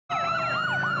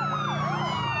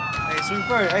swing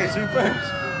first. Hey, swing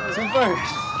first. Swing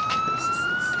first.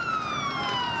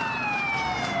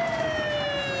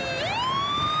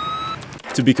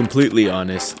 To be completely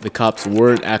honest, the cops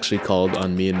weren't actually called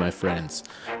on me and my friends,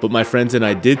 but my friends and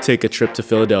I did take a trip to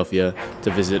Philadelphia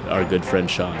to visit our good friend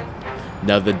Sean.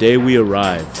 Now the day we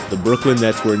arrived, the Brooklyn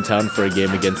Nets were in town for a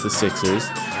game against the Sixers,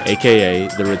 aka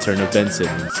the return of Ben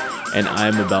Simmons, and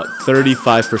I'm about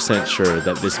 35% sure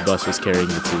that this bus was carrying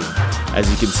the team. As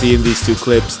you can see in these two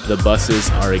clips, the buses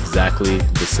are exactly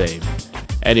the same.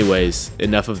 Anyways,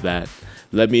 enough of that.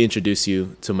 Let me introduce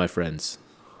you to my friends.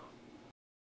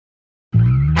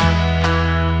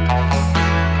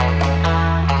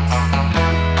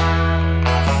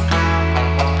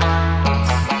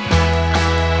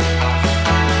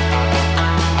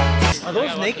 Are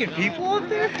those naked people up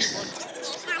there?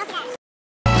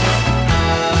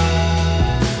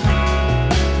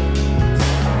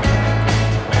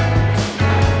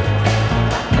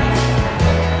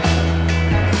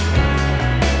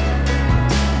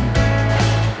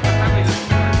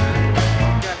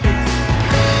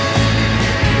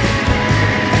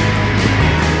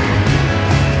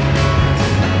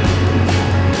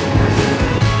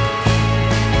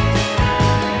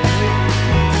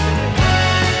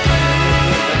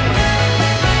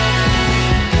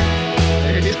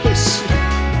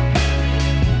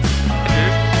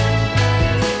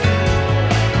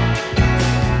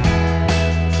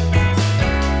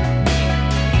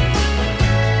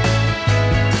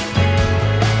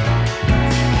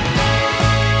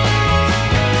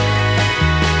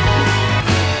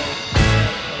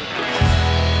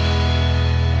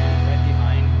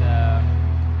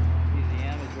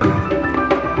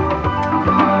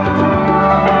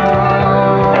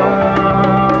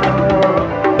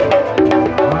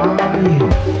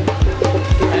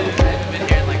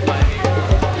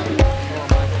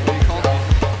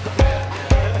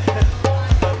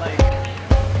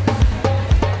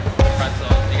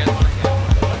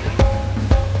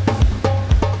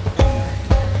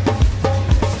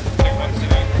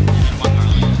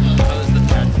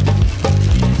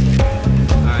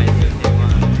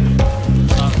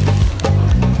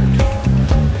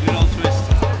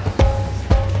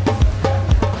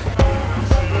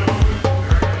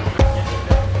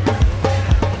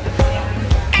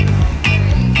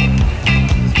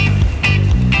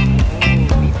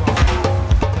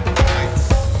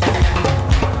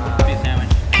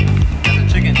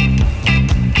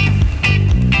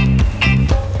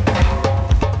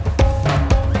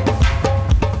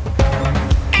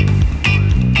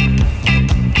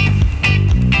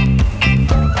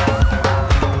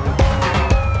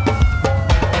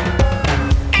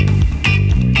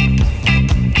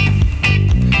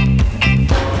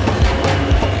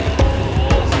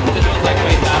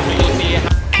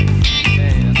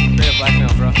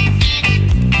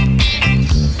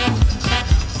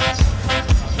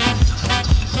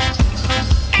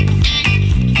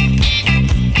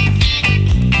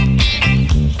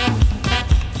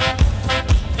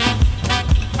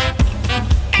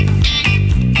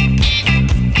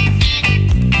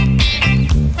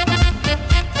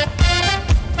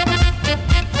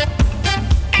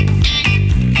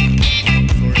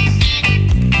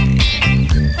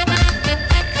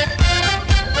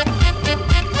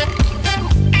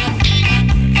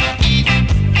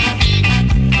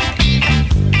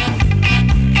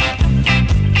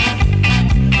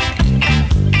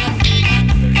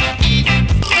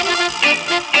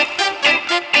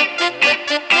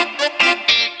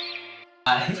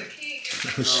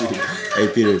 Oh, shoot. Hey,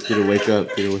 Peter, wake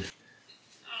up. Peter, wake up.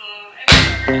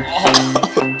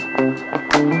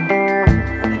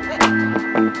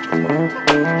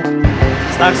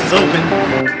 Stocks is open.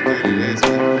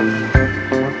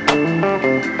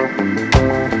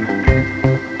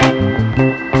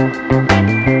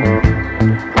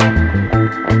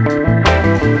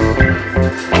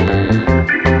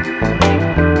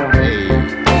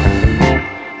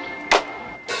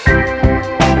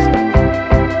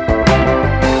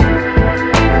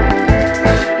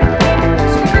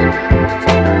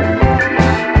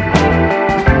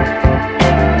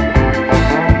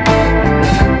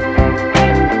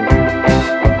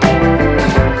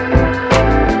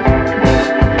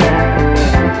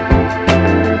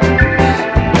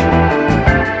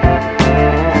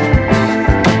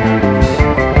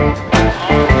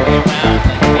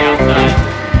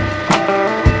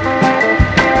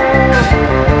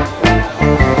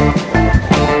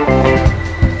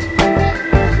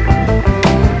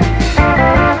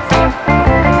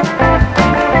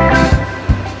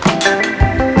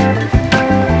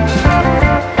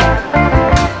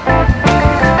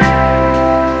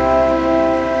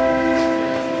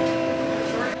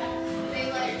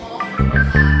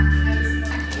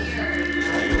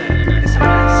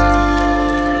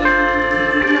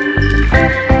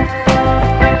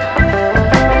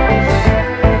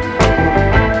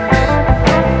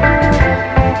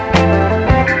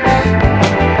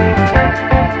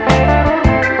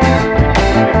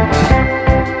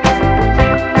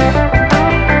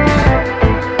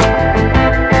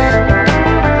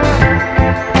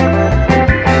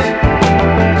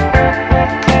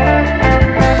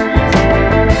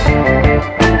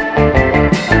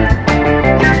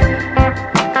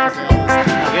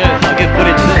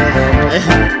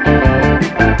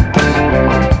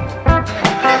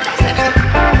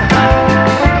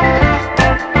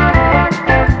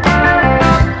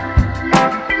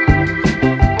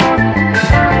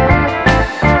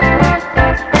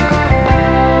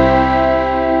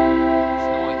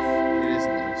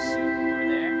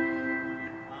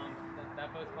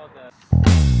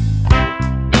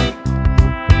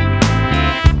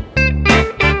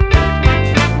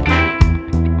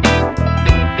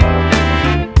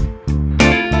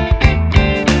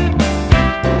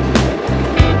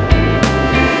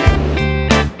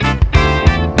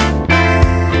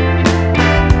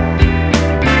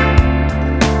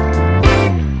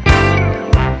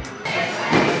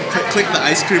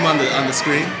 cream on the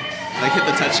screen. Like hit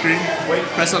the touch screen. Wait.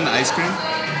 Press on the ice cream.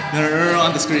 No,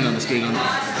 on the screen. On the,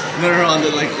 on the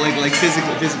like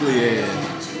physically. Yeah.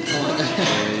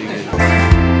 Yeah, you get it.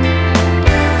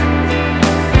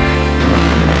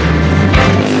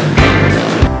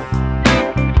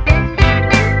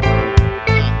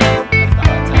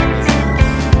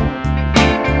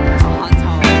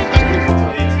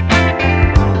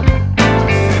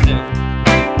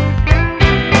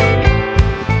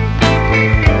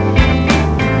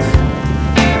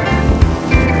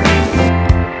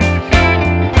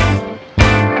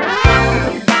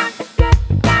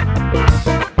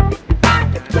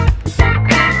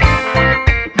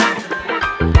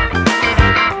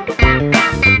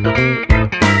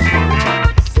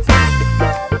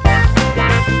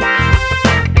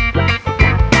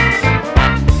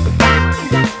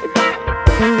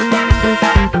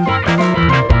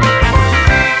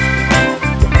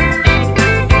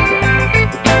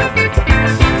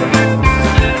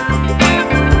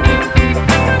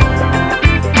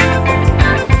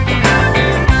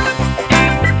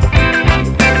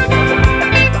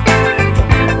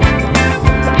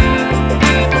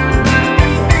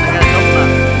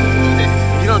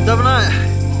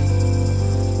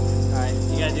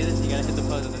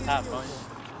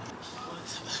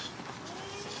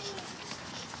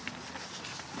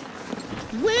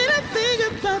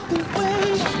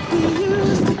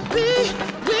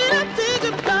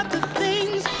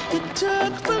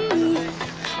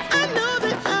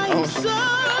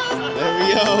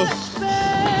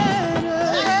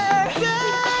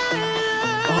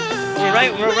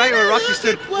 We're right where Rocky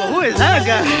stood. Well, who is that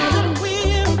guy?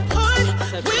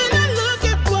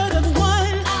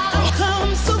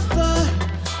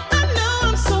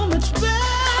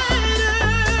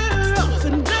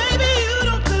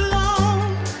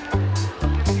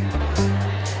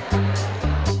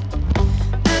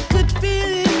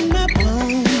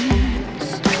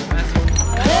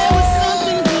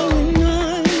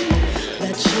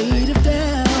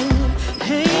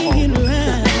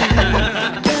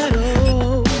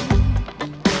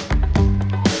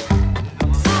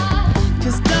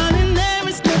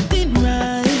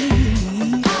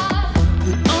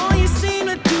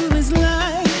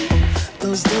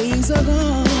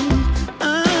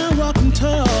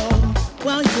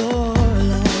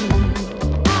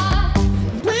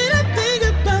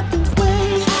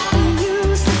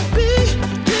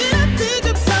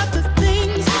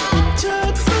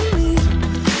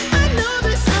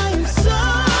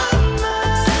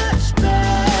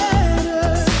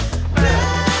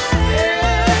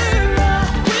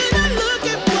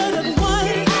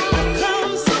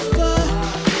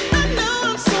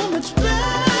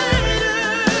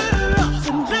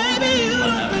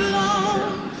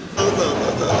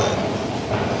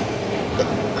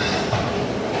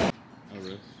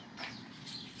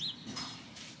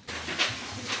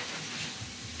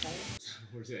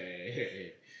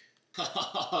 Hey.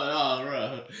 Oh,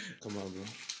 bro. Come on, bro.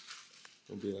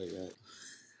 Don't be like that.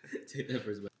 Take that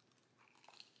first back.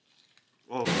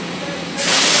 Whoa.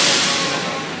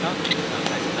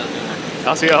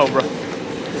 I'll see you at home, bro. I'll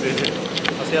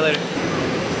see you later.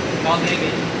 Call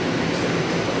David.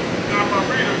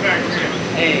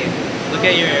 Hey, look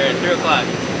at your 3 o'clock.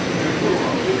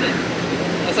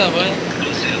 What's up, boy?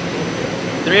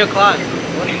 3 o'clock.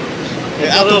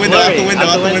 Yeah, out the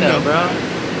window, bro.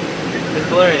 It's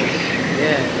blurry.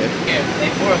 Yeah.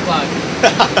 Like 4 o'clock.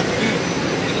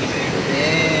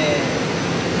 Yeah.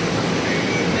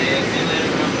 Hey, see you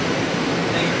later, bro.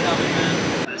 Thanks for coming, man.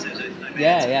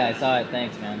 Yeah, I saw it.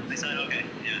 Thanks, man. I saw it, okay.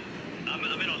 Yeah. I'm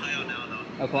in Ohio now,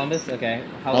 though. Oh, Columbus? Okay.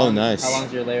 Oh, nice. How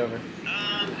long's your layover?